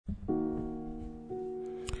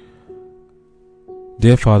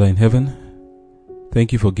Dear Father in heaven,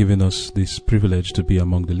 thank you for giving us this privilege to be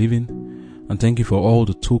among the living, and thank you for all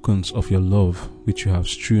the tokens of your love which you have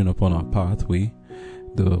strewn upon our pathway,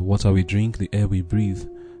 the water we drink, the air we breathe,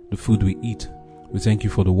 the food we eat. We thank you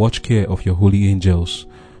for the watch care of your holy angels.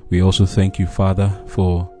 We also thank you, Father,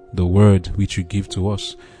 for the word which you give to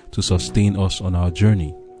us to sustain us on our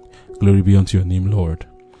journey. Glory be unto your name, Lord.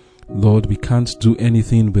 Lord, we can't do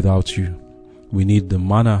anything without you. We need the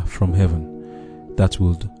manna from heaven that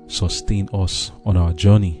will sustain us on our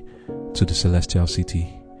journey to the celestial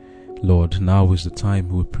city. Lord, now is the time.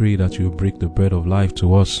 We pray that you will break the bread of life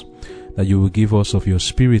to us, that you will give us of your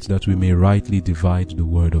spirit, that we may rightly divide the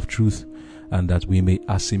word of truth, and that we may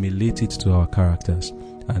assimilate it to our characters,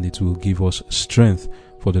 and it will give us strength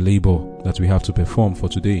for the labor that we have to perform for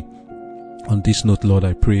today. On this note, Lord,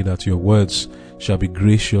 I pray that your words shall be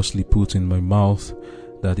graciously put in my mouth,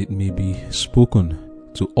 that it may be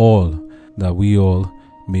spoken to all, that we all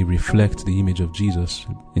may reflect the image of Jesus.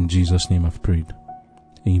 In Jesus' name I've prayed.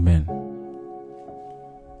 Amen.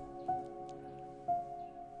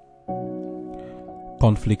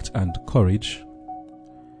 Conflict and Courage,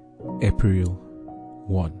 April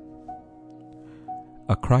 1.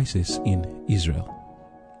 A crisis in Israel.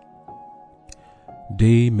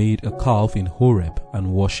 They made a calf in Horeb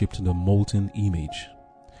and worshipped the molten image.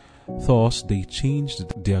 Thus they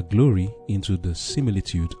changed their glory into the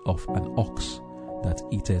similitude of an ox that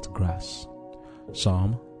eateth grass.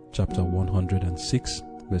 Psalm chapter 106,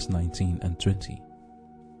 verse 19 and 20.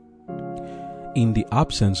 In the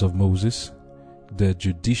absence of Moses, the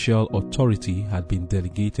judicial authority had been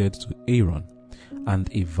delegated to Aaron, and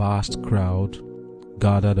a vast crowd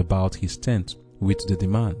gathered about his tent with the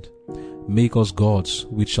demand, "Make us gods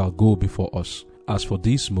which shall go before us. As for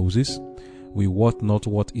this Moses, we wot not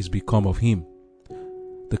what is become of him."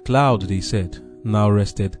 The cloud, they said, now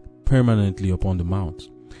rested permanently upon the mount.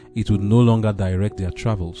 It would no longer direct their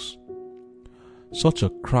travels. Such a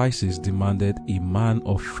crisis demanded a man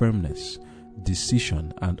of firmness,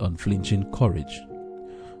 decision, and unflinching courage,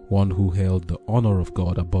 one who held the honor of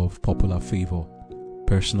God above popular favor,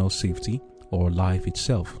 personal safety, or life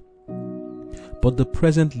itself. But the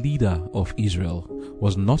present leader of Israel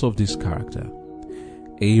was not of this character.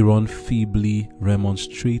 Aaron feebly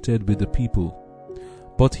remonstrated with the people,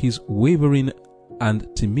 but his wavering and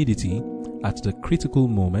timidity at the critical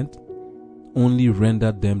moment only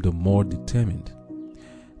rendered them the more determined.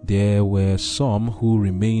 There were some who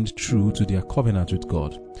remained true to their covenant with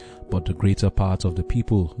God, but the greater part of the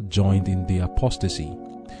people joined in the apostasy.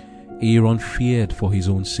 Aaron feared for his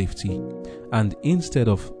own safety, and instead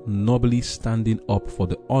of nobly standing up for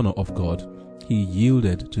the honor of God, he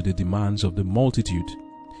yielded to the demands of the multitude.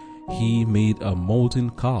 He made a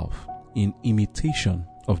molten calf in imitation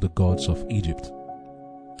of the gods of Egypt.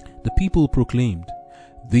 The people proclaimed,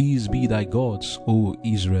 "These be thy gods, O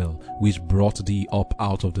Israel, which brought thee up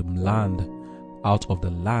out of the land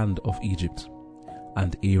of Egypt."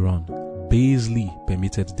 And Aaron basely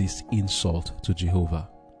permitted this insult to Jehovah.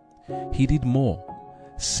 He did more.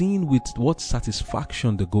 Seeing with what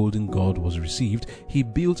satisfaction the golden god was received, he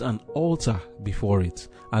built an altar before it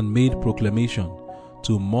and made proclamation,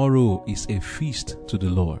 "Tomorrow is a feast to the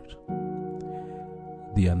Lord."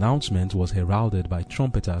 The announcement was heralded by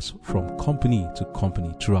trumpeters from company to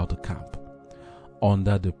company throughout the camp.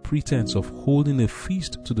 Under the pretense of holding a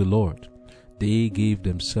feast to the Lord, they gave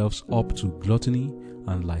themselves up to gluttony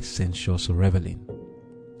and licentious reveling.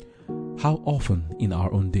 How often in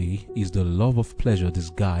our own day is the love of pleasure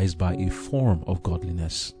disguised by a form of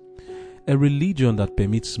godliness? A religion that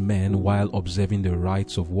permits men, while observing the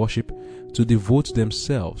rites of worship, to devote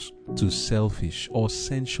themselves to selfish or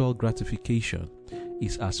sensual gratification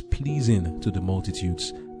is as pleasing to the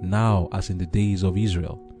multitudes now as in the days of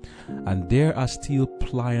Israel. And there are still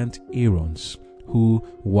pliant Aarons who,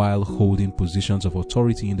 while holding positions of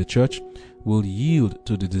authority in the church, will yield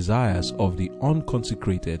to the desires of the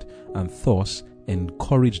unconsecrated and thus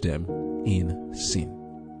encourage them in sin.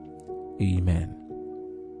 Amen.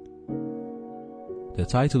 The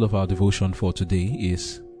title of our devotion for today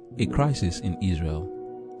is A Crisis in Israel.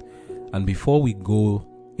 And before we go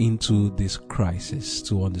into this crisis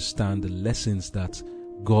to understand the lessons that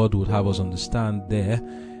God would have us understand there,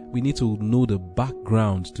 we need to know the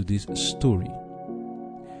background to this story.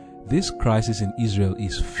 This crisis in Israel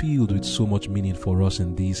is filled with so much meaning for us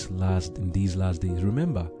in these last days.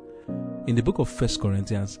 Remember, in the book of 1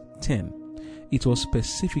 Corinthians 10, it was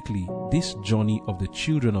specifically this journey of the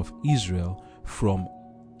children of Israel from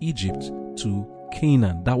Egypt to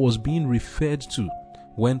Canaan that was being referred to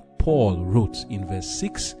when Paul wrote in verse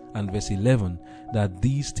 6 and verse 11 that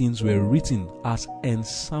these things were written as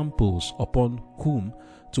ensamples upon whom,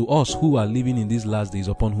 to us who are living in these last days,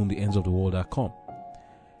 upon whom the ends of the world are come.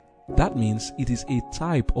 That means it is a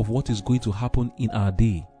type of what is going to happen in our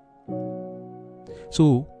day.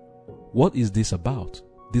 So, what is this about?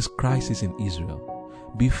 This crisis in Israel.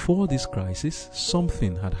 Before this crisis,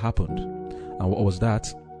 something had happened. And what was that?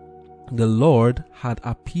 The Lord had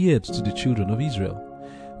appeared to the children of Israel.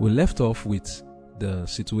 We left off with the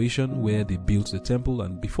situation where they built the temple,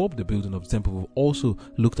 and before the building of the temple, we also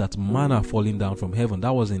looked at manna falling down from heaven.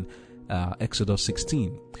 That was in Exodus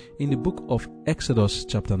 16. In the book of Exodus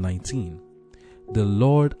chapter 19, the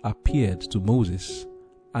Lord appeared to Moses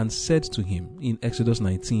and said to him in Exodus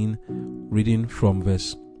 19, reading from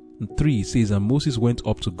verse 3, it says, "And Moses went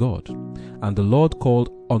up to God, and the Lord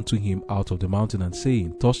called unto him out of the mountain, and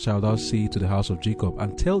saying, Thus shalt thou say to the house of Jacob,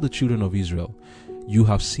 and tell the children of Israel, You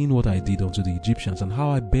have seen what I did unto the Egyptians, and how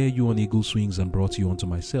I bare you on eagle's wings and brought you unto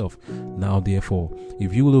myself. Now therefore,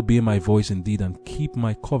 if you will obey my voice indeed and keep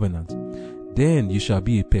my covenant, then you shall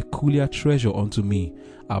be a peculiar treasure unto me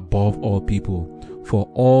above all people, for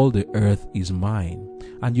all the earth is mine.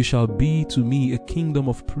 And you shall be to me a kingdom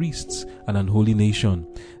of priests and an holy nation.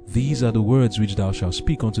 These are the words which thou shalt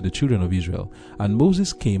speak unto the children of Israel. And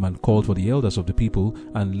Moses came and called for the elders of the people,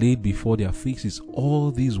 and laid before their faces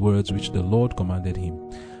all these words which the Lord commanded him.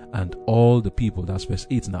 And all the people," that's verse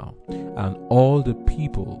 8 now, "and all the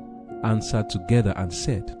people answered together and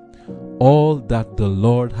said, All that the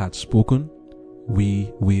Lord had spoken,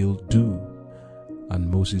 we will do. And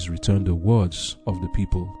Moses returned the words of the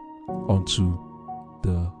people unto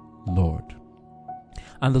the Lord.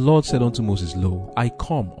 And the Lord said unto Moses, Lo, I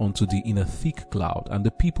come unto thee in a thick cloud, and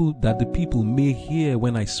the people, that the people may hear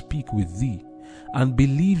when I speak with thee, and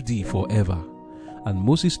believe thee forever. And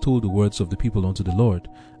Moses told the words of the people unto the Lord.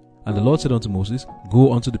 And the Lord said unto Moses,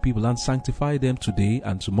 Go unto the people, and sanctify them today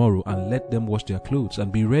and tomorrow, and let them wash their clothes,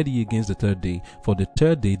 and be ready against the third day. For the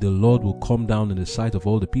third day the Lord will come down in the sight of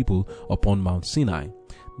all the people upon Mount Sinai.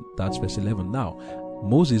 That's verse 11. Now,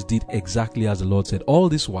 Moses did exactly as the Lord said. All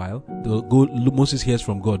this while, Moses hears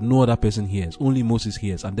from God. No other person hears. Only Moses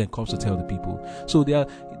hears, and then comes to tell the people. So they are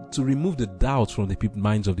to remove the doubt from the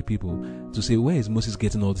minds of the people, to say, where is Moses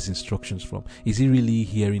getting all these instructions from? Is he really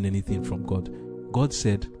hearing anything from God? God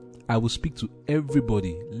said, I will speak to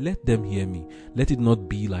everybody. Let them hear me. Let it not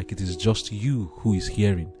be like it is just you who is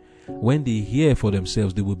hearing. When they hear for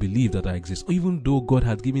themselves, they will believe that I exist. Even though God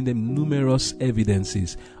had given them numerous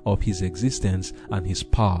evidences of his existence and his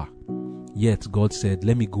power. Yet God said,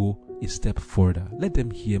 let me go a step further. Let them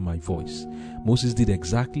hear my voice. Moses did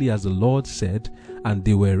exactly as the Lord said, and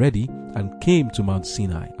they were ready and came to Mount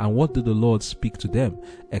Sinai. And what did the Lord speak to them?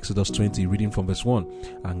 Exodus 20, reading from verse 1.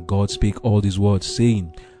 And God spake all these words,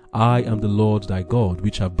 saying, I am the Lord thy God,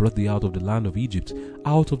 which have brought thee out of the land of Egypt,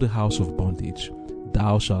 out of the house of bondage.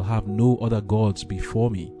 Thou shalt have no other gods before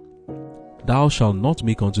me. Thou shalt not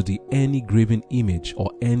make unto thee any graven image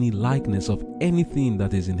or any likeness of anything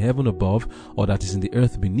that is in heaven above, or that is in the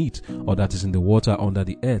earth beneath, or that is in the water under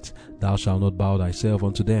the earth. Thou shalt not bow thyself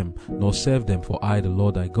unto them, nor serve them, for I, the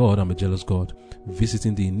Lord thy God, am a jealous God,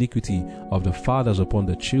 visiting the iniquity of the fathers upon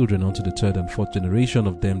the children unto the third and fourth generation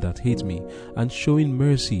of them that hate me, and showing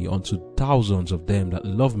mercy unto thousands of them that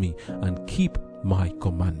love me and keep my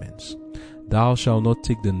commandments. Thou shalt not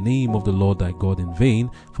take the name of the Lord thy God in vain,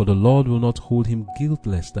 for the Lord will not hold him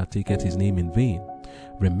guiltless that taketh his name in vain.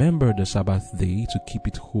 Remember the Sabbath day to keep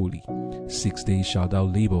it holy. 6 days shalt thou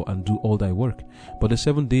labor and do all thy work, but the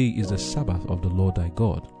seventh day is the Sabbath of the Lord thy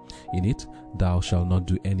God. In it thou shalt not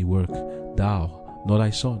do any work, thou, nor thy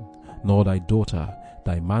son, nor thy daughter,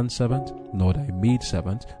 thy manservant, nor thy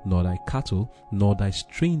maidservant, nor thy cattle, nor thy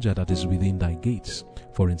stranger that is within thy gates.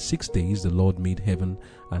 For in 6 days the Lord made heaven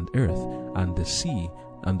and earth, and the sea,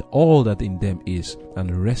 and all that in them is,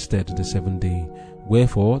 and rested the seventh day.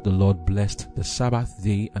 Wherefore the Lord blessed the Sabbath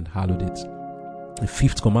day and hallowed it. The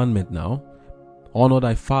fifth commandment now, honor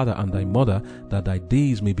thy father and thy mother, that thy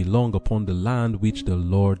days may be long upon the land which the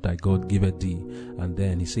Lord thy God giveth thee. And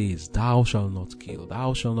then he says, thou shalt not kill,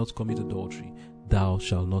 thou shalt not commit adultery, thou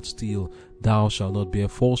shalt not steal, thou shalt not bear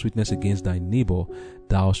false witness against thy neighbor,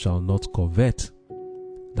 thou shalt not covet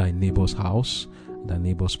thy neighbor's house, thy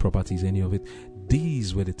neighbor's properties, any of it.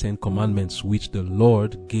 These were the 10 commandments which the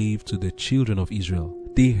Lord gave to the children of Israel.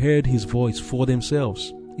 They heard his voice for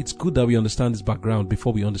themselves. It's good that we understand this background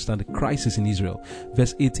before we understand the crisis in Israel.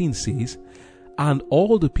 Verse 18 says, and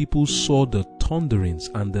all the people saw the thunderings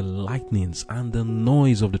and the lightnings and the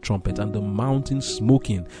noise of the trumpet and the mountain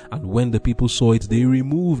smoking. And when the people saw it, they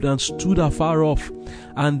removed and stood afar off.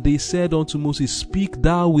 And they said unto Moses, Speak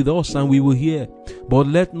thou with us, and we will hear. But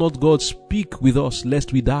let not God speak with us,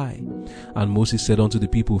 lest we die. And Moses said unto the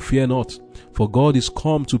people, Fear not, for God is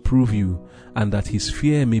come to prove you, and that his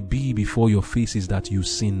fear may be before your faces, that you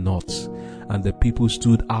sin not. And the people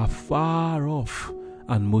stood afar off,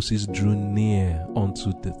 and Moses drew near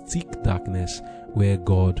unto the thick darkness where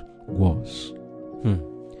God was.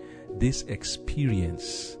 This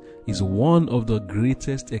experience is one of the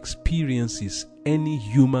greatest experiences any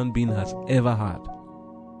human being has ever had.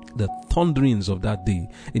 The thunderings of that day.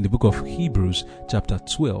 In the book of Hebrews chapter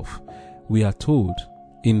 12, we are told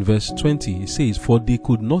in verse 20, it says, For they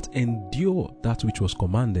could not endure that which was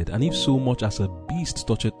commanded, and if so much as a beast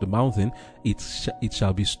toucheth the mountain, it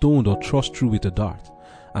shall be stoned or thrust through with a dart.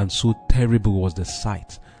 And so terrible was the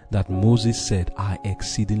sight that Moses said, I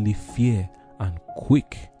exceedingly fear and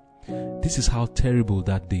quake. This is how terrible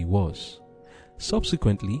that day was.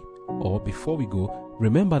 Subsequently, or before we go,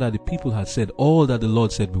 remember that the people had said all that the Lord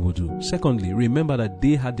said we would do. Secondly, remember that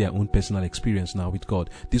they had their own personal experience now with God.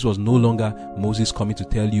 This was no longer Moses coming to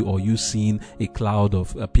tell you, or you seeing a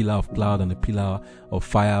pillar of cloud and a pillar of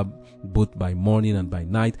fire both by morning and by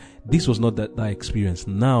night. This was not that experience.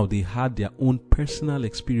 Now they had their own personal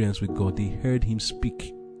experience with God. They heard him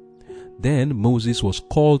speak. Then Moses was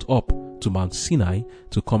called up to Mount Sinai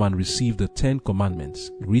to come and receive the 10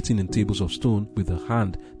 commandments written in tables of stone with the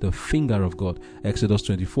hand, the finger of God. Exodus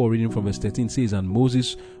 24 reading from verse 13 says, and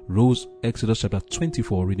Moses rose. Exodus chapter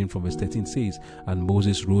 24 reading from verse 13 says, and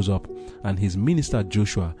Moses rose up, and his minister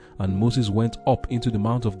Joshua, and Moses went up into the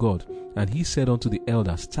mount of God. And he said unto the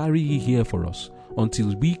elders, Tarry ye here for us,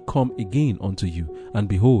 until we come again unto you. And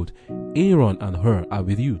behold, Aaron and Hur are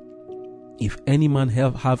with you. If any man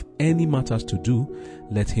have any matters to do,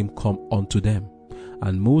 let him come unto them.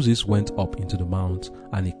 And Moses went up into the mount,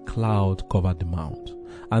 and a cloud covered the mount.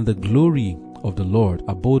 And the glory of the Lord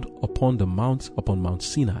abode upon Mount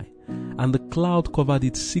Sinai. And the cloud covered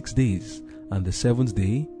it 6 days. And the 7th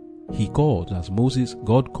day he called, as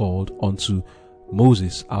God called unto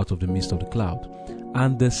Moses out of the midst of the cloud.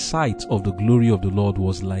 And the sight of the glory of the Lord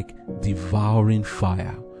was like devouring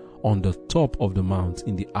fire on the top of the mount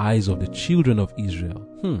in the eyes of the children of Israel.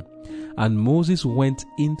 And Moses went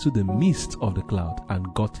into the midst of the cloud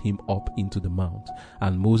and got him up into the mount.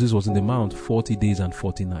 And Moses was in the mount 40 days and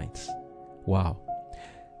 40 nights. Wow.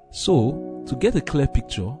 So, to get a clear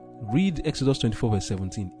picture, read Exodus 24 verse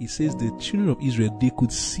 17. It says the children of Israel, they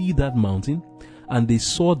could see that mountain, and they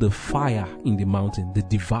saw the fire in the mountain, the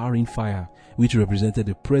devouring fire, which represented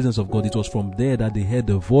the presence of God. It was from there that they heard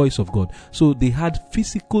the voice of God. So they had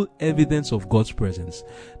physical evidence of God's presence.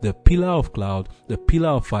 The pillar of cloud, the pillar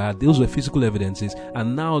of fire, those were physical evidences.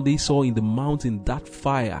 And now they saw in the mountain that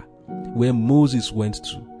fire where Moses went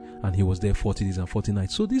to. And he was there 40 days and 40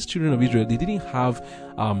 nights. So these children of Israel, they didn't have...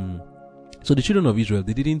 So the children of Israel,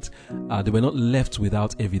 they were not left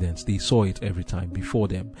without evidence. They saw it every time before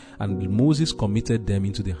them. And Moses committed them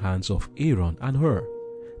into the hands of Aaron and Hur.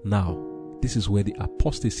 Now, this is where the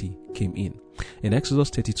apostasy came in. In Exodus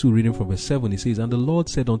 32, reading from verse 7, it says, And the Lord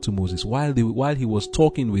said unto Moses, while he was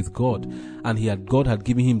talking with God, and God had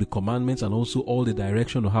given him the commandments and also all the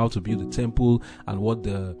direction of how to build the temple and what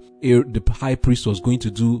the high priest was going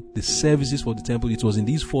to do, the services for the temple. It was in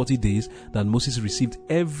these 40 days that Moses received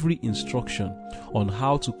every instruction on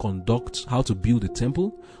how to build the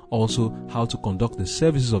temple, also how to conduct the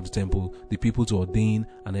services of the temple, the people to ordain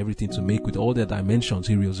and everything to make with all their dimensions.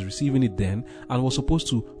 He was receiving it then and was supposed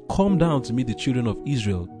to come down to meet the children of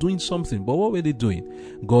Israel doing something. But what were they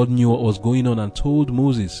doing? God knew what was going on and told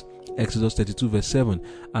Moses, Exodus 32 verse 7,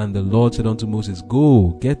 And the Lord said unto Moses, Go,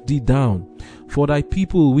 get thee down, for thy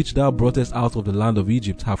people which thou broughtest out of the land of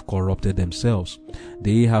Egypt have corrupted themselves.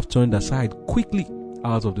 They have turned aside quickly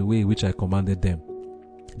out of the way which I commanded them.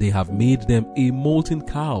 They have made them a molten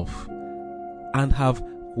calf, and have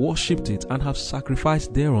worshipped it, and have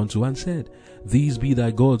sacrificed thereunto, and said, These be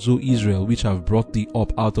thy gods, O Israel, which have brought thee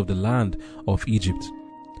up out of the land of Egypt.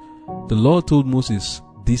 The Lord told Moses,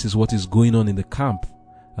 this is what is going on in the camp.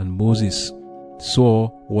 And Moses saw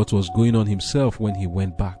what was going on himself when he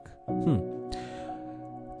went back.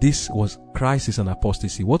 This was crisis and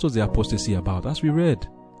apostasy. What was the apostasy about? As we read,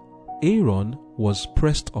 Aaron was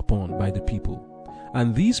pressed upon by the people.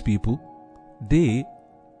 And these people, they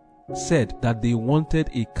said that they wanted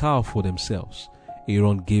a cow for themselves.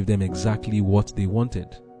 Aaron gave them exactly what they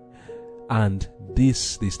wanted. And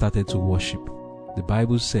this they started to worship. The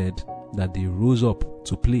Bible said that they rose up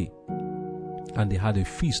to play. And they had a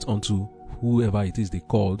feast unto whoever it is they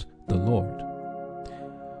called the Lord.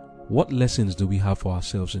 What lessons do we have for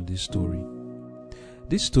ourselves in this story?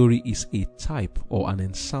 This story is a type or an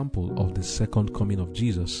ensample of the second coming of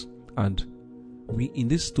Jesus, and in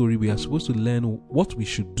this story we are supposed to learn what we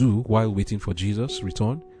should do while waiting for Jesus'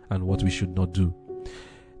 return and what we should not do.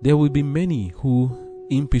 There will be many who,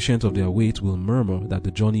 impatient of their wait, will murmur that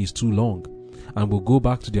the journey is too long and will go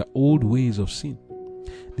back to their old ways of sin.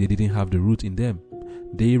 They didn't have the root in them.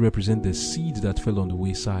 They represent the seed that fell on the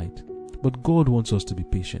wayside. But God wants us to be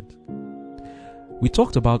patient. We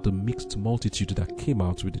talked about the mixed multitude that came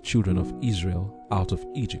out with the children of Israel out of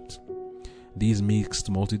Egypt. This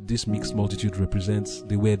mixed multitude represents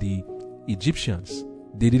they were the Egyptians.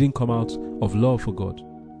 They didn't come out of love for God.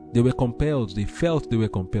 They were compelled. They felt they were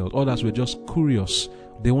compelled. Others were just curious.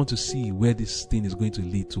 They want to see where this thing is going to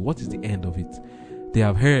lead to. What is the end of it? They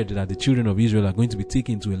have heard that the children of Israel are going to be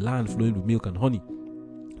taken to a land flowing with milk and honey.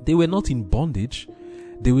 They were not in bondage.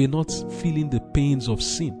 They were not feeling the pains of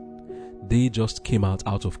sin. They just came out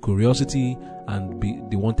of curiosity, and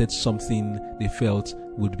they wanted something they felt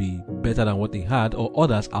would be better than what they had, or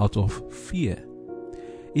others out of fear.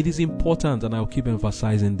 It is important, and I'll keep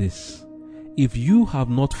emphasizing this. If you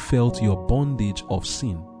have not felt your bondage of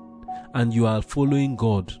sin and you are following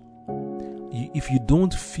God, if you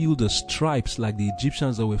don't feel the stripes like the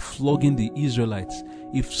Egyptians that were flogging the Israelites,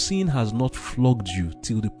 if sin has not flogged you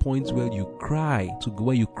till the point where you cry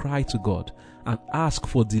to God and ask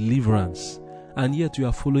for deliverance, and yet you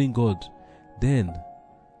are following God, then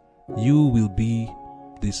you will be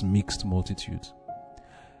this mixed multitude.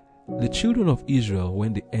 The children of Israel,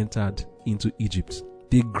 when they entered into Egypt,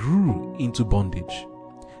 they grew into bondage.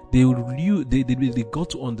 They got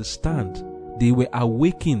to understand. They were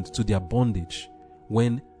awakened to their bondage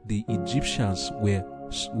when the Egyptians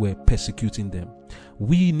were persecuting them.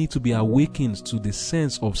 We need to be awakened to the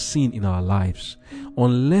sense of sin in our lives.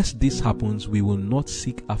 Unless this happens, we will not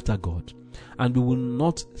seek after God, and we will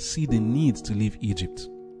not see the need to leave Egypt.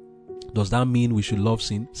 Does that mean we should love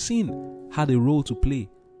sin? Sin had a role to play.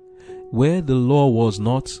 Where the law was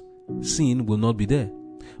not, sin will not be there.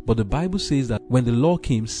 But the Bible says that when the law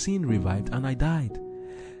came, sin revived and I died.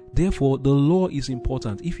 Therefore, the law is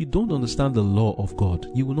important. If you don't understand the law of God,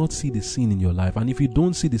 you will not see the sin in your life. And if you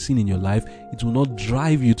don't see the sin in your life, it will not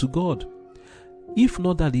drive you to God. If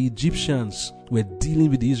not that the Egyptians were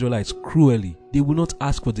dealing with the Israelites cruelly, they will not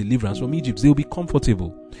ask for deliverance from Egypt. They will be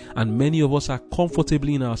comfortable. And many of us are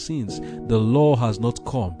comfortably in our sins. The law has not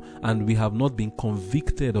come, and we have not been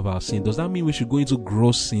convicted of our sin. Does that mean we should go into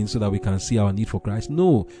gross sin so that we can see our need for Christ?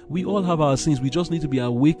 No. We all have our sins. We just need to be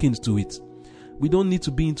awakened to it. We don't need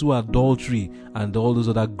to be into adultery and all those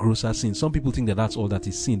other grosser sins. Some people think that that's all that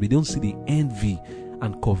is sin. They don't see the envy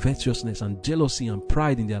and covetousness and jealousy and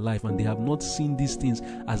pride in their life, and they have not seen these things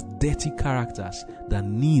as dirty characters that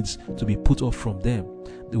needs to be put off from them.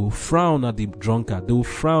 They will frown at the drunkard, they will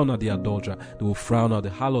frown at the adulterer, they will frown at the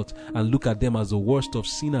harlot and look at them as the worst of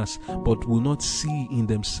sinners, but will not see in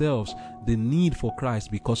themselves the need for Christ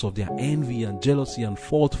because of their envy and jealousy and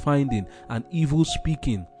fault finding and evil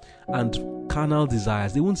speaking and carnal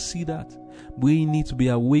desires. They won't see that. We need to be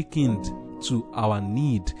awakened to our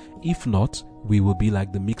need. If not, we will be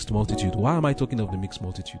like the mixed multitude. Why am I talking of the mixed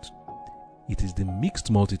multitude? It is the mixed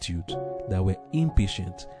multitude that were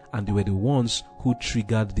impatient, and they were the ones who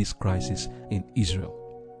triggered this crisis in Israel.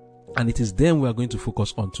 And it is them we are going to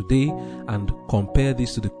focus on today and compare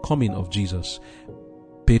this to the coming of Jesus.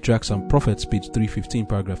 Patriarchs and Prophets, page 315,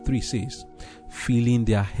 paragraph 3 says, feeling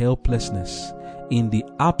their helplessness in the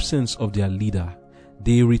absence of their leader,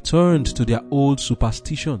 they returned to their old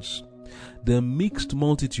superstitions. The mixed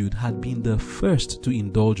multitude had been the first to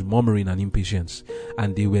indulge murmuring and impatience,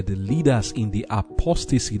 and they were the leaders in the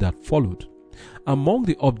apostasy that followed. Among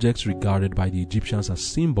the objects regarded by the Egyptians as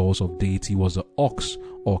symbols of deity was the ox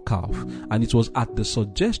or calf, and it was at the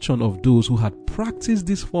suggestion of those who had practiced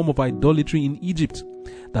this form of idolatry in Egypt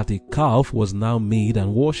that a calf was now made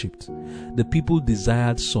and worshipped. The people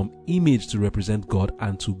desired some image to represent God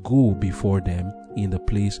and to go before them in the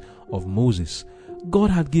place of Moses.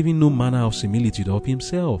 God had given no manner of similitude of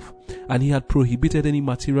himself, and he had prohibited any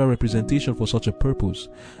material representation for such a purpose.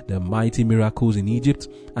 The mighty miracles in Egypt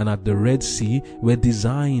and at the Red Sea were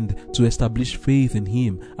designed to establish faith in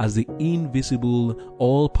him as the invisible,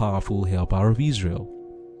 all-powerful helper of Israel,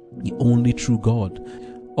 the only true God.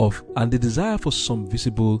 And the desire for some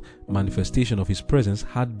visible manifestation of his presence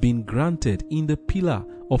had been granted in the pillar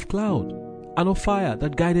of cloud and of fire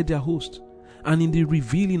that guided their host, and in the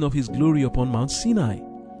revealing of his glory upon Mount Sinai.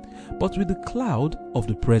 But with the cloud of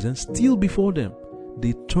the presence still before them,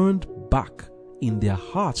 they turned back in their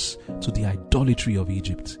hearts to the idolatry of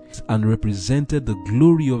Egypt, and represented the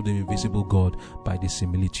glory of the invisible God by the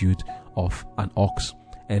similitude of an ox.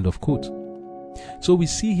 End of quote. So we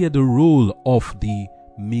see here the role of the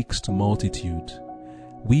mixed multitude.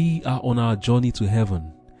 We are on our journey to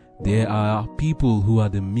heaven. There are people who are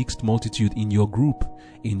the mixed multitude in your group,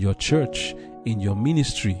 in your church, in your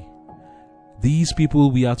ministry. These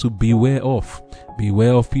people we are to beware of.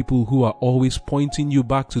 Beware of people who are always pointing you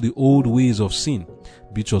back to the old ways of sin,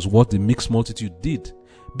 which was what the mixed multitude did.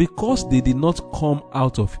 Because they did not come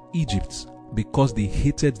out of Egypt because they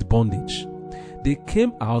hated bondage. They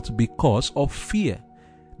came out because of fear.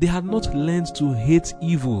 They had not learned to hate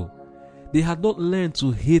evil. They had not learned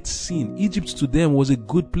to hate sin. Egypt to them was a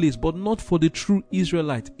good place, but not for the true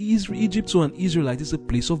Israelite. Egypt to an Israelite is a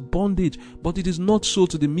place of bondage, but it is not so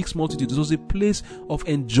to the mixed multitude. It was a place of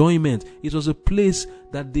enjoyment. It was a place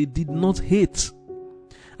that they did not hate.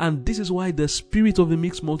 And this is why the spirit of the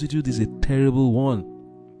mixed multitude is a terrible one.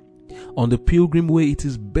 On the pilgrim way, it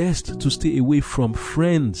is best to stay away from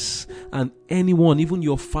friends and anyone, even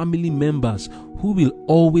your family members, who will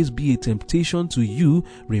always be a temptation to you,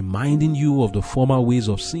 reminding you of the former ways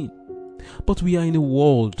of sin. But we are in a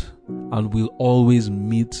world and will always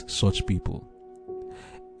meet such people.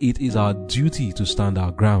 It is our duty to stand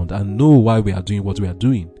our ground and know why we are doing what we are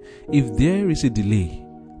doing. If there is a delay,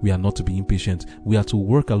 we are not to be impatient. We are to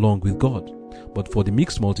work along with God. But for the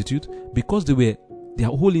mixed multitude, because their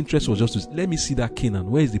whole interest was just to, let me see that Canaan.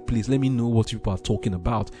 Where is the place? Let me know what people are talking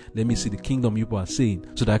about. Let me see the kingdom people are saying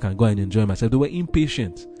so that I can go and enjoy myself. They were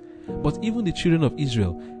impatient. But even the children of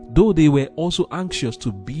Israel, though they were also anxious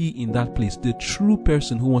to be in that place, the true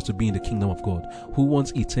person who wants to be in the kingdom of God, who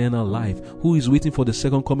wants eternal life, who is waiting for the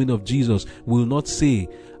second coming of Jesus, will not say,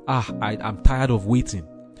 I'm tired of waiting.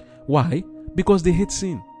 Why? Because they hate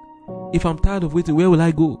sin. If I'm tired of waiting, where will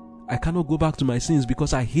I go? I cannot go back to my sins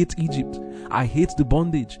because I hate Egypt. I hate the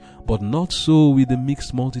bondage. But not so with the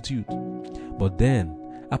mixed multitude. But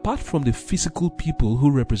then, apart from the physical people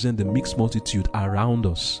who represent the mixed multitude around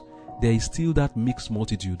us, there is still that mixed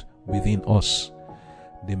multitude within us.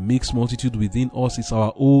 The mixed multitude within us is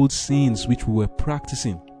our old sins which we were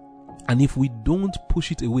practicing. And if we don't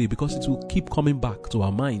push it away, because it will keep coming back to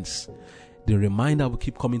our minds, the reminder will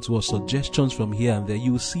keep coming to us, suggestions from here and there.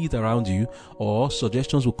 You will see it around you, or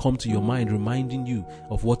suggestions will come to your mind reminding you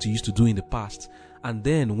of what you used to do in the past. And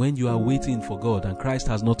then when you are waiting for God and Christ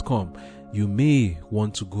has not come, you may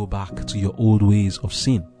want to go back to your old ways of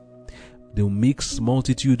sin. The mixed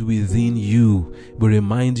multitude within you will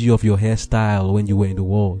remind you of your hairstyle when you were in the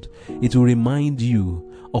world. It will remind you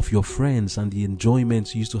of your friends and the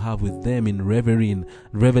enjoyments you used to have with them in reveling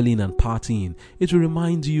and partying. It will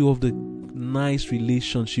remind you of the nice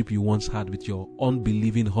relationship you once had with your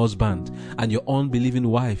unbelieving husband and your unbelieving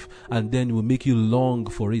wife, and then it will make you long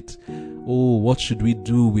for it. Oh, what should we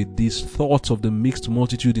do with these thoughts of the mixed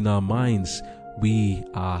multitude in our minds? We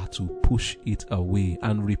are to push it away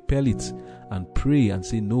and repel it and pray and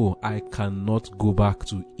say, no, I cannot go back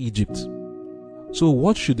to Egypt. So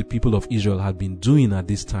what should the people of Israel have been doing at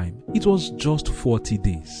this time? It was just 40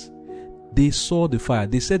 days. They saw the fire.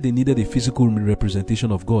 They said they needed a physical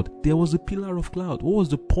representation of God. There was a pillar of cloud. What was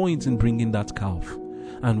the point in bringing that calf?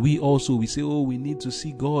 And we say, we need to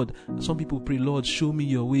see God. Some people pray, Lord, show me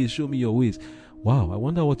your ways, show me your ways. Wow, I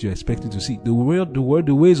wonder what you're expecting to see. The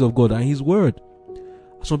ways of God and His word.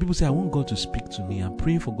 Some people say, I want God to speak to me. I'm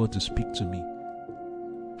praying for God to speak to me.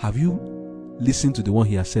 Have you listened to the one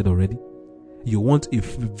He has said already? You want a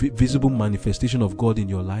visible manifestation of God in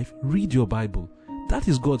your life? Read your Bible. That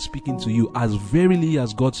is God speaking to you, as verily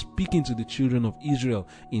as God speaking to the children of Israel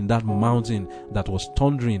in that mountain that was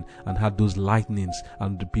thundering and had those lightnings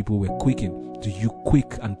and the people were quaking. Do you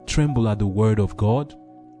quake and tremble at the word of God?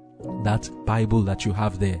 That Bible that you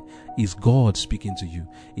have there is God speaking to you.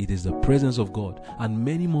 It is the presence of God, and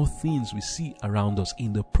many more things we see around us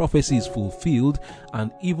in the prophecies fulfilled,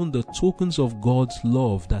 and even the tokens of God's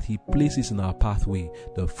love that He places in our pathway,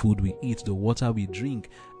 the food we eat, the water we drink,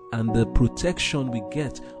 and the protection we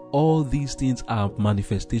get. All these things are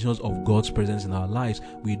manifestations of God's presence in our lives.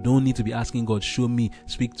 We don't need to be asking God, show me,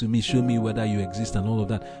 speak to me, show me whether you exist and all of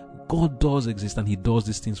that. God does exist and He does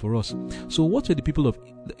these things for us. So what were the people of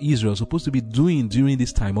Israel supposed to be doing during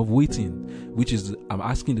this time of waiting? Which is, I'm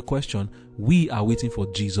asking the question, we are waiting for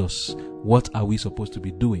Jesus. What are we supposed to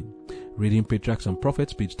be doing? Reading Patriarchs and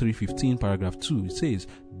Prophets, page 315, paragraph 2, it says,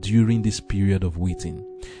 during this period of waiting,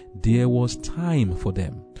 there was time for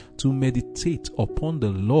them to meditate upon the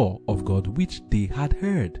law of God which they had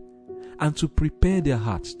heard, and to prepare their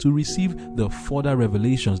hearts to receive the further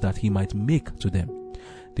revelations that He might make to them.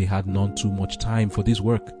 They had none too much time for this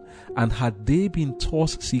work, And had they been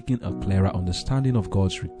thus seeking a clearer understanding of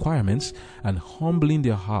God's requirements and humbling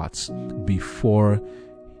their hearts before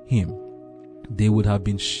Him, they would have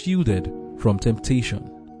been shielded from temptation.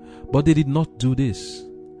 But they did not do this,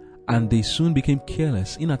 and they soon became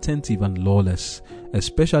careless, inattentive, and lawless.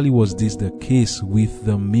 Especially was this the case with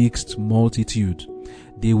the mixed multitude.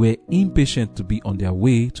 They were impatient to be on their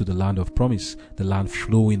way to the land of promise, the land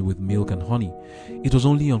flowing with milk and honey. It was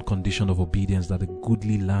only on condition of obedience that the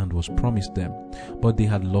goodly land was promised them, but they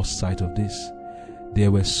had lost sight of this.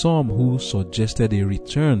 There were some who suggested a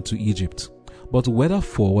return to Egypt, but whether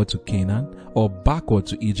forward to Canaan or backward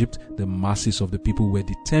to Egypt, the masses of the people were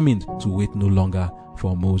determined to wait no longer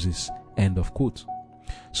for Moses. End of quote.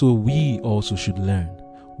 So we also should learn.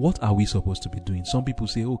 What are we supposed to be doing? Some people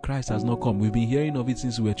say, oh, Christ has not come. We've been hearing of it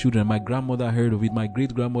since we were children. My grandmother heard of it. My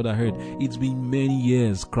great-grandmother heard. It's been many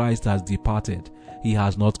years. Christ has departed. He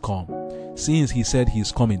has not come. Since he said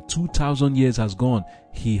he's coming, 2,000 years has gone.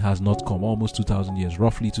 He has not come. Almost 2,000 years.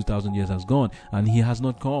 Roughly 2,000 years has gone. And he has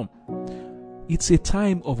not come. It's a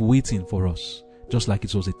time of waiting for us. Just like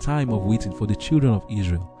it was a time of waiting for the children of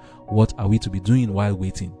Israel. What are we to be doing while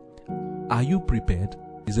waiting? Are you prepared?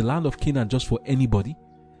 Is the land of Canaan just for anybody?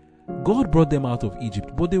 God brought them out of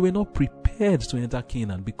Egypt, but they were not prepared to enter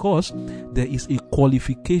Canaan because there is a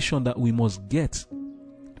qualification that we must get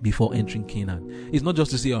before entering Canaan. It's not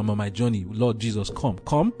just to say, I'm on my journey, Lord Jesus, come.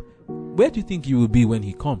 Come? Where do you think you will be when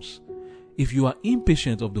He comes? If you are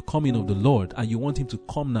impatient of the coming of the Lord and you want Him to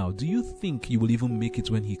come now, do you think you will even make it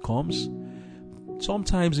when He comes?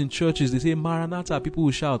 Sometimes in churches they say, Maranatha, people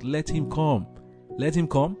will shout, let Him come. Let Him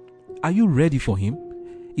come? Are you ready for Him?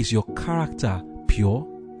 Is your character pure?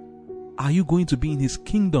 Are you going to be in His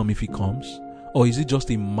kingdom if He comes? Or is it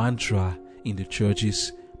just a mantra in the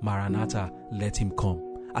churches, Maranatha, let Him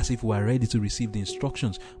come? As if we are ready to receive the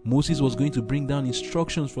instructions. Moses was going to bring down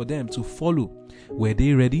instructions for them to follow. Were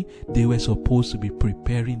they ready? They were supposed to be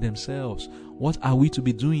preparing themselves. What are we to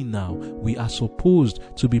be doing now? We are supposed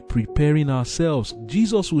to be preparing ourselves.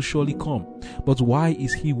 Jesus will surely come. But why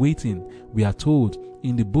is He waiting? We are told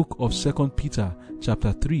in the book of 2 Peter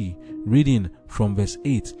chapter 3, reading from verse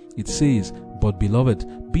 8, it says, But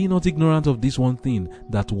beloved, be not ignorant of this one thing,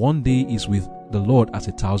 that one day is with the Lord as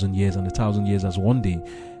 1,000 years, and 1,000 years as one day.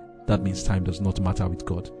 That means time does not matter with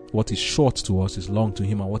God. What is short to us is long to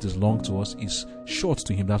Him, and what is long to us is short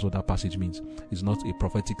to Him. That's what that passage means. It's not a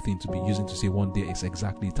prophetic thing to be using to say one day is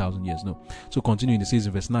exactly 1,000 years. No. So continuing, it says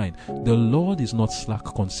in verse 9, The Lord is not slack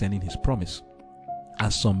concerning His promise,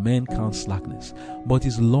 as some men count slackness, but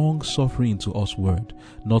is long-suffering to us word,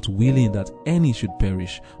 not willing that any should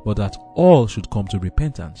perish, but that all should come to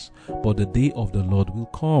repentance. But the day of the Lord will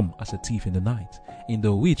come as a thief in the night, in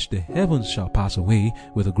the which the heavens shall pass away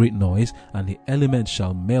with a great noise, and the elements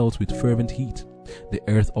shall melt with fervent heat. The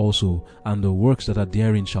earth also and the works that are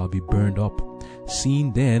therein shall be burned up.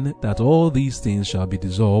 Seeing then that all these things shall be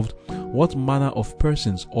dissolved, what manner of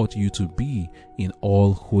persons ought you to be in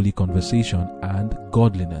all holy conversation and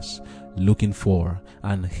godliness, looking for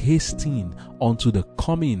and hasting unto the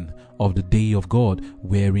coming of the day of God,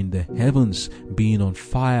 wherein the heavens being on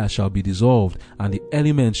fire shall be dissolved, and the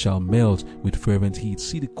elements shall melt with fervent heat.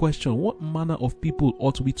 See the question, what manner of people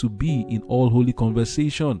ought we to be in all holy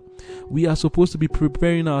conversation? We are supposed to be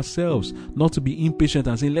preparing ourselves, not to be impatient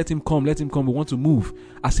and saying, let Him come, we want to move,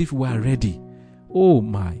 as if we are ready. Oh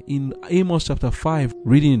my, in Amos chapter 5,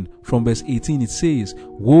 reading from verse 18, it says,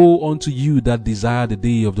 Woe unto you that desire the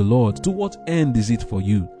day of the Lord. To what end is it for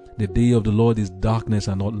you? The day of the Lord is darkness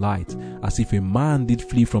and not light, as if a man did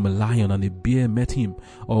flee from a lion and a bear met him,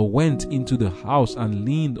 or went into the house and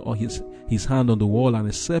leaned on his hand on the wall and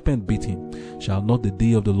a serpent bit him. Shall not the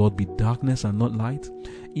day of the Lord be darkness and not light?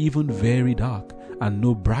 Even very dark, and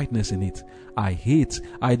no brightness in it.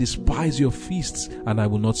 I despise your feasts, and I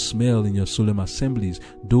will not smell in your solemn assemblies.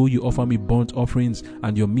 Though you offer me burnt offerings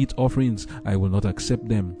and your meat offerings, I will not accept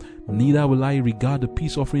them. Neither will I regard the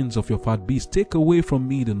peace offerings of your fat beasts. Take away from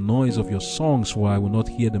me the noise of your songs, for I will not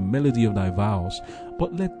hear the melody of thy vows.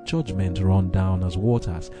 But let judgment run down as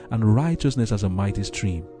waters, and righteousness as a mighty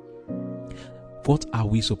stream. What are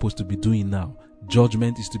we supposed to be doing now?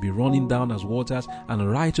 Judgment is to be running down as waters,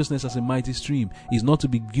 and righteousness as a mighty stream. Is not to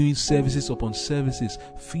be doing services upon services,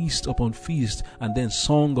 feast upon feast, and then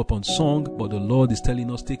song upon song. But the Lord is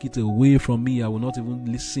telling us, take it away from me. I will not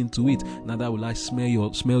even listen to it. Neither will I smell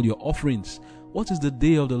your offerings. What is the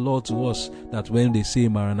day of the Lord to us, that when they say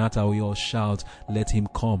Maranatha, we all shout, let Him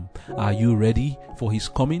come? Are you ready for His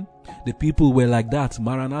coming? The people were like that.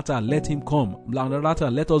 Maranatha, let Him come. Maranatha,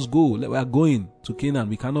 let us go. We are going to Canaan.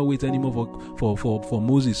 We cannot wait anymore for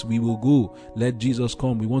Moses. We will go. Let Jesus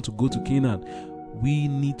come. We want to go to Canaan. we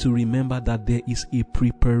need to remember that there is a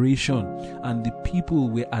preparation, and the people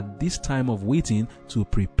were at this time of waiting to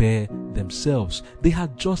prepare themselves. They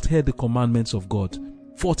had just heard the commandments of God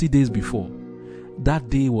 40 days before. That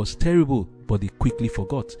day was terrible, but they quickly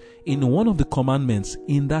forgot. In one of the commandments,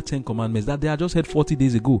 in that 10 commandments that they had just heard 40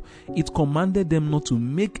 days ago, it commanded them not to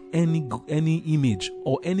make any image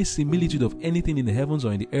or any similitude of anything in the heavens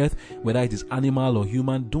or in the earth, whether it is animal or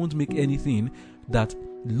human. Don't make anything that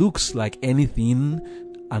looks like anything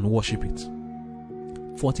and worship it.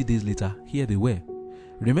 40 days later, here they were.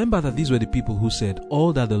 Remember that these were the people who said,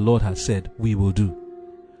 all that the Lord has said, we will do.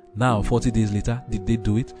 Now, 40 days later, did they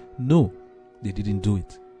do it? No, they didn't do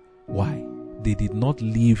it. Why? They did not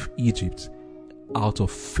leave Egypt out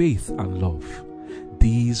of faith and love.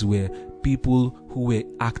 These were people who were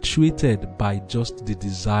actuated by just the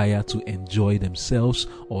desire to enjoy themselves,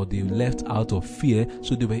 or they left out of fear,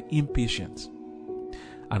 so they were impatient.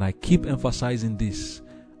 And I keep emphasizing this.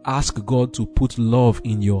 Ask God to put love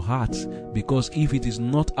in your heart, because if it is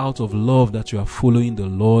not out of love that you are following the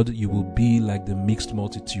Lord, you will be like the mixed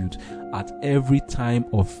multitude. At every time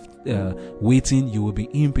of waiting, you will be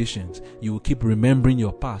impatient. You will keep remembering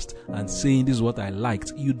your past and saying, this is what I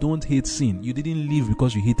liked. You don't hate sin. You didn't live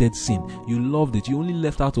because you hated sin. You loved it. You only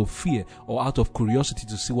left out of fear or out of curiosity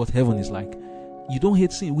to see what heaven is like. You don't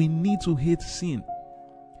hate sin. We need to hate sin.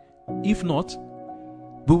 If not,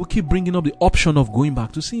 we will keep bringing up the option of going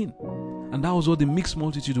back to sin. And that was what the mixed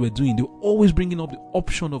multitude were doing. They were always bringing up the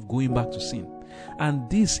option of going back to sin. And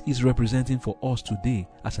this is representing for us today,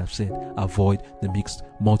 as I've said, avoid the mixed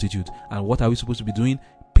multitude. And what are we supposed to be doing?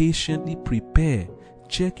 Patiently prepare.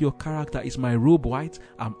 Check your character. Is my robe white?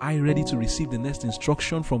 Am I ready to receive the next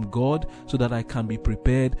instruction from God so that I can be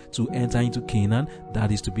prepared to enter into Canaan?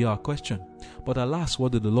 That is to be our question. But alas,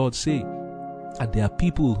 what did the Lord say? And there are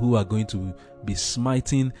people who are going to be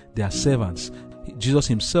smiting their servants. Jesus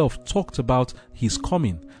himself talked about his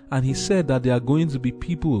coming, and he said that there are going to be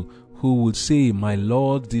people who would say, my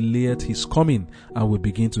Lord delayed his coming, and will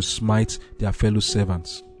begin to smite their fellow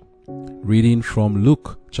servants. Reading from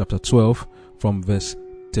Luke chapter 12 from verse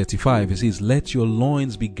 35, it says, let your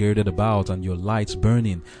loins be girded about and your lights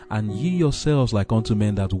burning, and ye yourselves like unto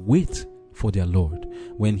men that wait for their Lord,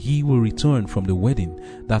 when he will return from the wedding,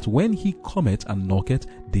 that when he cometh and knocketh,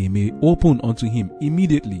 they may open unto him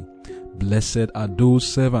immediately. Blessed are those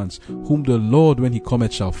servants whom the Lord when he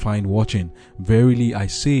cometh shall find watching. Verily I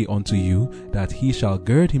say unto you, that he shall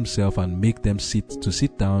gird himself and make them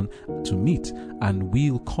sit down to meat, and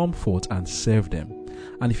will come forth and serve them.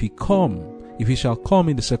 And if he shall come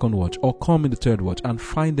in the second watch, or come in the third watch, and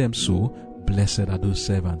find them so, blessed are those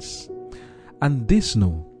servants. And this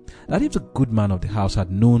know, that if the good man of the house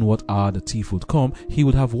had known what hour the thief would come, he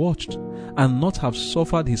would have watched, and not have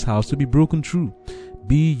suffered his house to be broken through.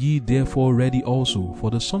 Be ye therefore ready also, for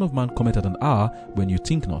the Son of Man cometh at an hour when you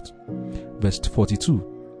think not. Verse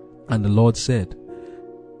 42. And the Lord said,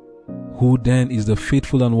 who then is the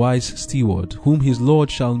faithful and wise steward, whom his Lord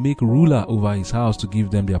shall make ruler over his house to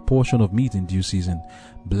give them their portion of meat in due season?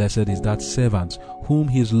 Blessed is that servant, whom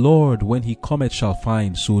his Lord when he cometh shall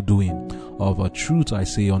find so doing. Of a truth I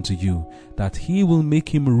say unto you, that he will make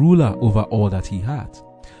him ruler over all that he hath.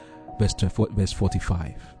 Verse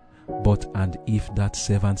 45. But and if that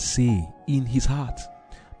servant say in his heart,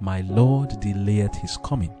 my Lord delayeth his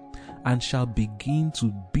coming, and shall begin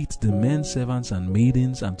to beat the men servants and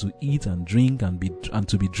maidens, and to eat and drink and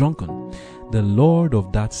to be drunken, the Lord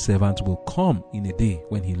of that servant will come in a day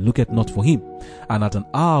when he looketh not for him, and at an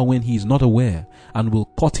hour when he is not aware, and will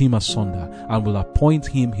cut him asunder, and will appoint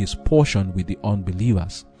him his portion with the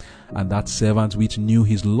unbelievers. And that servant which knew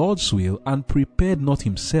his Lord's will, and prepared not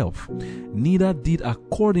himself, neither did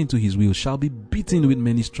according to his will, shall be beaten with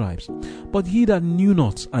many stripes. But he that knew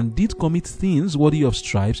not, and did commit things worthy of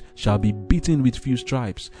stripes, shall be beaten with few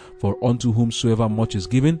stripes. For unto whomsoever much is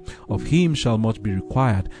given, of him shall much be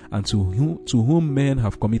required, and to whom men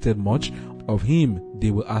have committed much, of him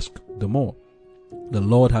they will ask the more. The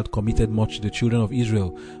Lord had committed much to the children of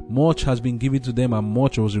Israel. Much has been given to them, and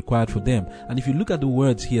much was required for them. And if you look at the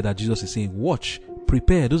words here that Jesus is saying, watch,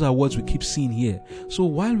 prepare, those are words we keep seeing here. So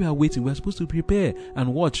while we are waiting, we are supposed to prepare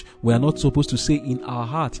and watch. We are not supposed to say in our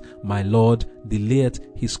heart, my Lord delayed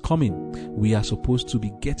his coming. We are supposed to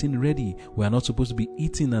be getting ready. We are not supposed to be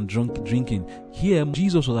eating and drinking. Here,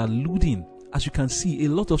 Jesus was alluding. As you can see, a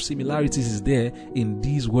lot of similarities is there in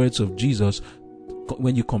these words of Jesus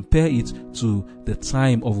when you compare it to the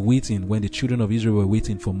time of waiting when the children of Israel were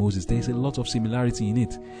waiting for Moses. There is a lot of similarity in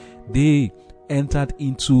it. They entered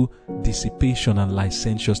into dissipation and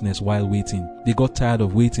licentiousness while waiting. They got tired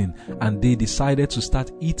of waiting and they decided to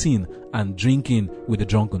start eating and drinking with the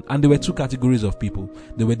drunken. And there were two categories of people.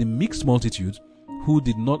 There were the mixed multitude who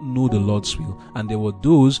did not know the Lord's will, and there were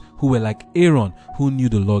those who were like Aaron who knew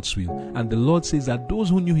the Lord's will. And the Lord says that those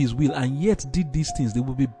who knew his will and yet did these things, they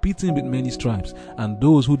will be beaten with many stripes, and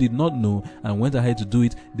those who did not know and went ahead to do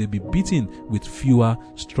it, they'll be beaten with fewer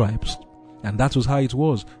stripes. And that was how it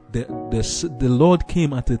was. The Lord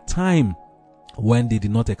came at a time when they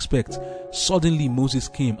did not expect. Suddenly Moses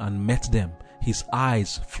came and met them, his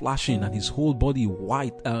eyes flashing and his whole body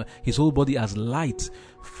white, his whole body as light,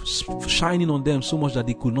 shining on them so much that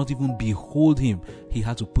they could not even behold him. He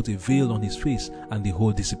had to put a veil on his face, and the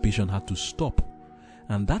whole dissipation had to stop.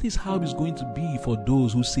 And that is how it's going to be for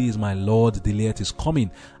those who says, my Lord, delayeth his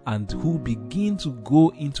coming, and who begin to go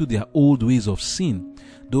into their old ways of sin.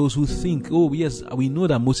 Those who think, oh yes, we know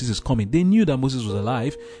that Moses is coming. They knew that Moses was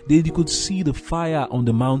alive. They could see the fire on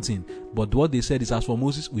the mountain. But what they said is, as for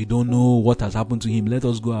Moses, we don't know what has happened to him. Let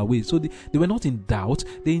us go away. So they were not in doubt.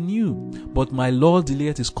 They knew. But my Lord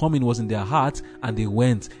delayeth his coming was in their heart, and they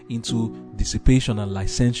went into dissipation and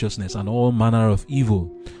licentiousness and all manner of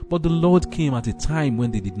evil. But the Lord came at a time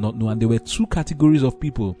when they did not know. And there were two categories of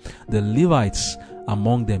people. The Levites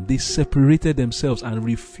among them, they separated themselves and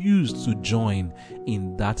refused to join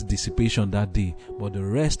in that dissipation that day. But the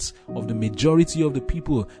rest of the majority of the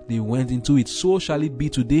people, they went into it. So shall it be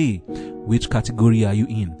today. Which category are you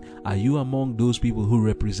in? Are you among those people who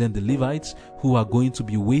represent the Levites, who are going to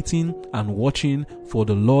be waiting and watching for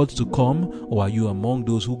the Lord to come? Or are you among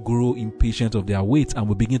those who grow impatient of their wait and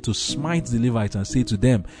will begin to smite the Levites and say to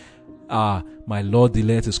them, my Lord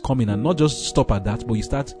delayeth is coming? And not just stop at that, but you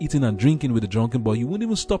start eating and drinking with the drunken. But you wouldn't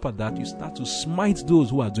even stop at that. You start to smite those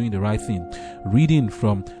who are doing the right thing. Reading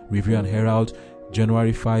from Review and Herald,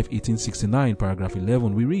 January 5, 1869, paragraph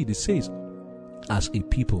 11, we read, it says, as a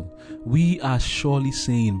people, we are surely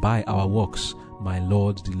saying by our works, my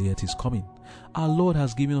Lord delayeth his coming. Our Lord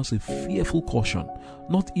has given us a fearful caution,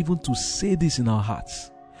 not even to say this in our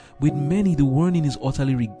hearts. With many, the warning is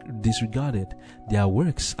utterly disregarded. Their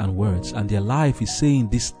works and words and their life is saying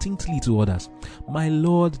distinctly to others, my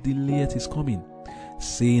Lord delayeth his coming.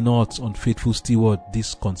 Say not, unfaithful steward,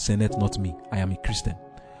 this concerneth not me. I am a Christian.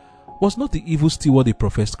 Was not the evil steward a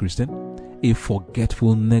professed Christian? A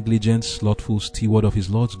forgetful, negligent, slothful steward of his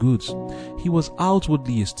Lord's goods. He was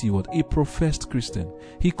outwardly a steward, a professed Christian.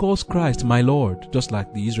 He calls Christ my Lord, just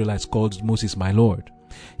like the Israelites called Moses my Lord.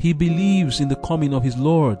 He believes in the coming of his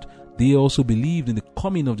Lord. They also believed in the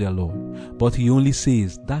coming of their Lord. But he only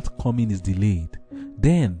says that coming is delayed.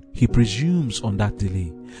 Then he presumes on that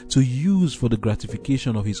delay to use for the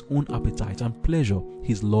gratification of his own appetite and pleasure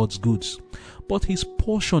his Lord's goods. But his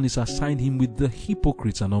portion is assigned him with the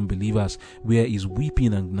hypocrites and unbelievers, where is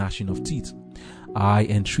weeping and gnashing of teeth. I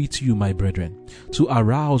entreat you, my brethren, to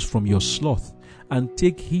arouse from your sloth and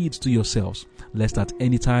take heed to yourselves, lest at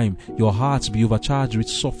any time your hearts be overcharged with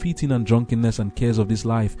surfeiting and drunkenness and cares of this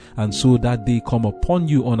life, and so that day come upon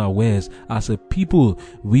you unawares. As a people,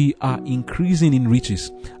 we are increasing in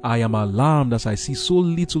riches. I am alarmed as I see so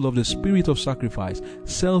little of the spirit of sacrifice.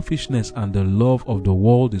 Selfishness and the love of the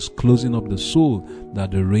world is closing up the soul,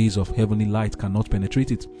 that the rays of heavenly light cannot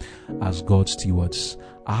penetrate it. As God's stewards,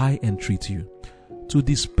 I entreat you to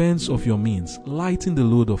dispense of your means, lighten the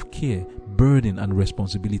load of care, burden, and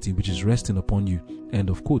responsibility which is resting upon you. End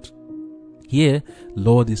of quote. Here,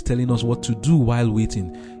 Lord is telling us what to do while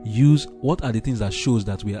waiting. What are the things that shows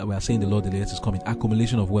that we are saying the Lord delayeth is coming?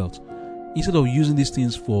 Accumulation of wealth. Instead of using these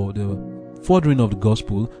things for the furthering of the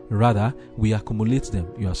gospel, rather we accumulate them.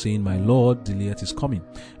 You are saying, my Lord delayeth is coming.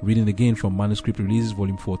 Reading again from Manuscript Releases,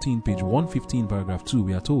 volume 14, page 115, paragraph 2,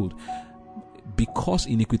 we are told, because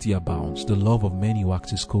iniquity abounds, the love of many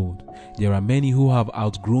waxes cold. There are many who have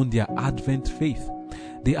outgrown their Advent faith.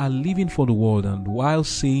 They are living for the world, and while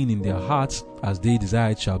saying in their hearts, as they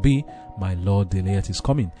desire it shall be, my Lord delayeth his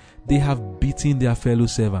coming, they have beaten their fellow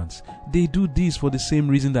servants. They do this for the same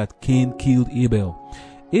reason that Cain killed Abel.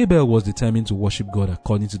 Abel was determined to worship God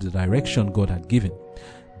according to the direction God had given.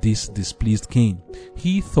 This displeased Cain.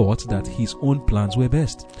 He thought that his own plans were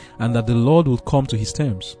best, and that the Lord would come to his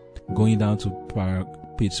terms. Going down to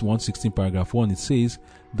page 116, paragraph 1, it says,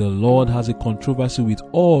 the Lord has a controversy with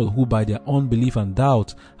all who by their unbelief and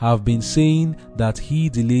doubt have been saying that he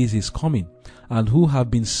delays his coming, and who have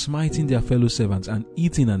been smiting their fellow servants and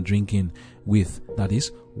eating and drinking with, that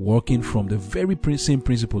is, working from the very same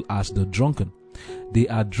principle as the drunken. They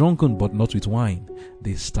are drunken, but not with wine.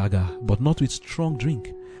 They stagger, but not with strong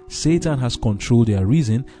drink. Satan has controlled their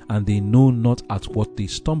reason, and they know not at what they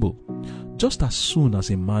stumble. Just as soon as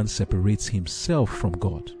a man separates himself from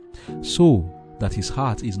God, so that his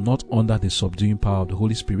heart is not under the subduing power of the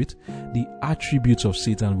Holy Spirit, the attributes of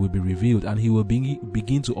Satan will be revealed, and he will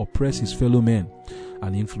begin to oppress his fellow men.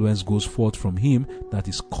 An influence goes forth from him that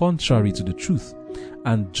is contrary to the truth,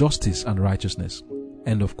 and justice and righteousness.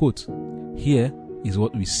 End of quote. Here is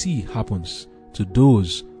what we see happens to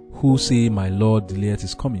those who say, "My Lord, delayeth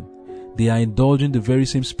his coming." They are indulging the very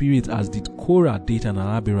same spirit as did Korah, Dathan, and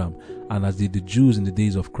Abiram, and as did the Jews in the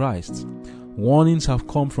days of Christ. Warnings have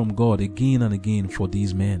come from God again and again for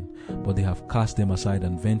these men, but they have cast them aside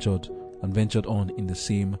and ventured on in the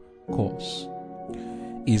same course.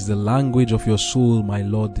 Is the language of your soul, "My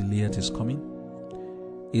Lord, delayeth his coming"?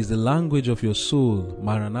 Is the language of your soul,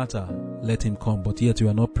 "Maranatha, let him come," but yet you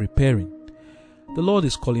are not preparing? The Lord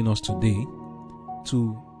is calling us today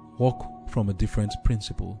to walk from a different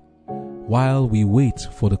principle. While we wait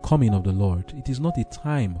for the coming of the Lord, it is not a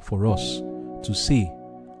time for us to say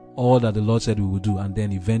all that the Lord said we will do, and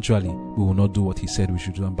then eventually we will not do what he said we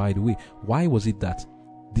should do. And by the way, why was it that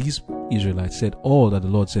these Israelites said all that the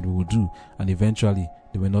Lord said we would do, and eventually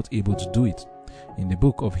they were not able to do it? In the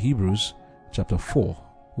book of Hebrews chapter 4,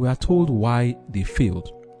 we are told why they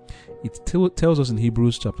failed. It tells us in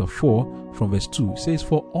Hebrews chapter 4 from verse 2, it says,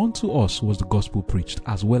 "For unto us was the gospel preached,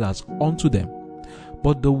 as well as unto them.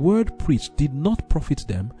 But the word preached did not profit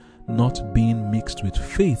them, not being mixed with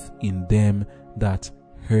faith in them that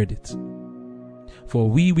heard it. For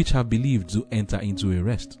we which have believed do enter into a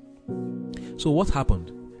rest." So what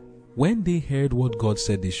happened? When they heard what God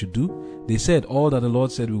said they should do, they said, "All that the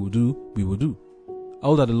Lord said we will do, we will do.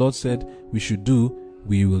 All that the Lord said we should do,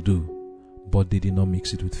 we will do." But they did not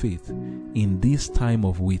mix it with faith. In this time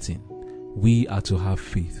of waiting, we are to have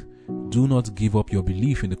faith. Do not give up your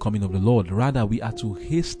belief in the coming of the Lord. Rather, we are to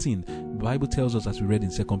hasten. The Bible tells us, as we read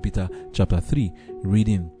in 2 Peter chapter 3,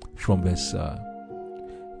 reading from verse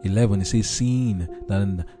 11, it says, seeing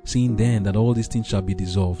then that all these things shall be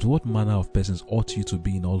dissolved, what manner of persons ought you to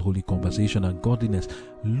be in all holy conversation and godliness,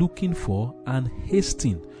 looking for and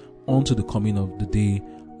hasting unto the coming of the day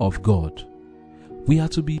of God. We are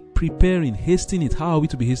to be preparing, hasting it. How are we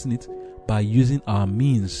to be hastening it? By using our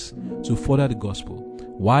means to further the gospel.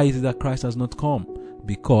 Why is it that Christ has not come?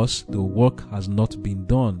 Because the work has not been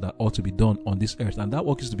done that ought to be done on this earth, and that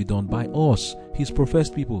work is to be done by us, his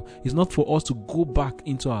professed people. It's not for us to go back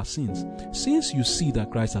into our sins. Since you see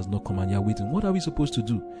that Christ has not come and you're waiting, what are we supposed to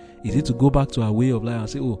do? Is it to go back to our way of life and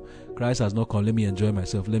say, "Oh, Christ has not come, let me enjoy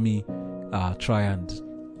myself, let me try and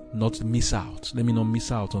not miss out, let me not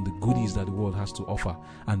miss out on the goodies that the world has to offer,"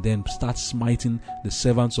 and then start smiting the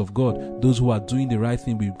servants of God, those who are doing the right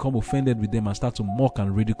thing? We become offended with them and start to mock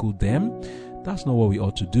and ridicule them. That's not what we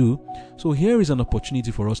ought to do. So here is an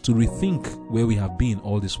opportunity for us to rethink where we have been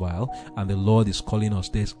all this while, and the Lord is calling us.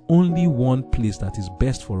 There's only one place that is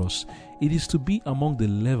best for us. It is to be among the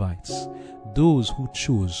Levites, those who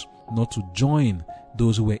chose not to join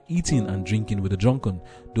those who were eating and drinking with the drunken,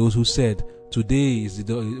 those who said, "Today is the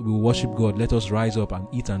day we will worship God, let us rise up and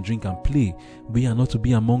eat and drink and play." We are not to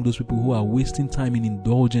be among those people who are wasting time in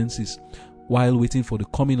indulgences while waiting for the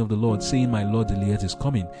coming of the Lord, saying, "My Lord, delayeth his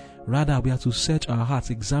coming." Rather, we are to search our hearts,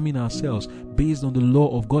 examine ourselves based on the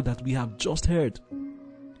law of God that we have just heard.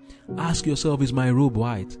 Ask yourself, is my robe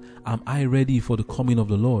white? Am I ready for the coming of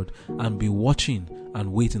the Lord? And be watching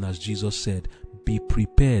and waiting, as Jesus said. Be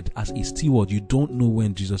prepared as a steward. You don't know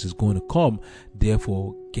when Jesus is going to come.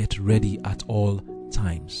 Therefore, get ready at all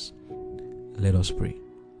times. Let us pray.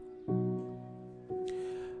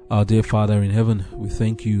 Our dear Father in heaven, we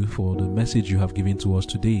thank you for the message you have given to us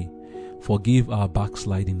today. Forgive our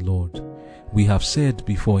backsliding, Lord. We have said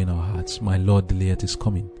before in our hearts, "My Lord, delayeth his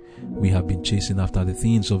coming." We have been chasing after the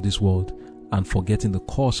things of this world and forgetting the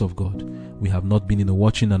course of God. We have not been in a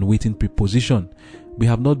watching and waiting preposition. We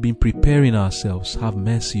have not been preparing ourselves. Have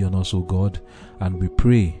mercy on us, O God, and we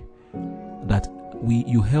pray that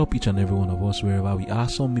you help each and every one of us wherever we are.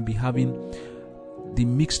 Some may be having the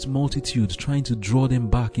mixed multitude, trying to draw them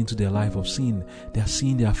back into their life of sin. They are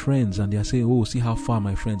seeing their friends and they are saying, "Oh, see how far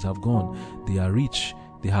my friends have gone. They are rich.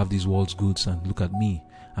 They have these world's goods, and look at me.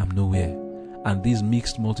 I'm nowhere." And this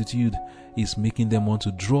mixed multitude is making them want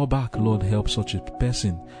to draw back. Lord, help such a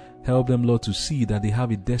person. Help them, Lord, to see that they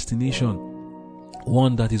have a destination,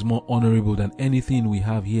 one that is more honorable than anything we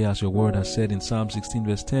have here, as your word has said in Psalm 16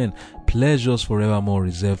 verse 10, "Pleasures forevermore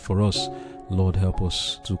reserved for us." Lord, help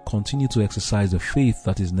us to continue to exercise the faith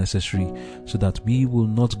that is necessary so that we will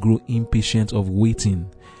not grow impatient of waiting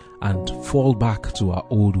and fall back to our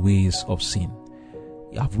old ways of sin.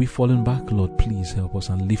 Have we fallen back? Lord, please help us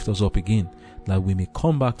and lift us up again, that we may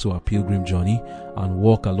come back to our pilgrim journey and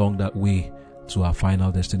walk along that way to our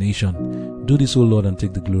final destination. Do this, O Lord, and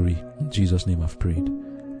take the glory. In Jesus' name I've prayed.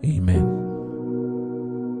 Amen.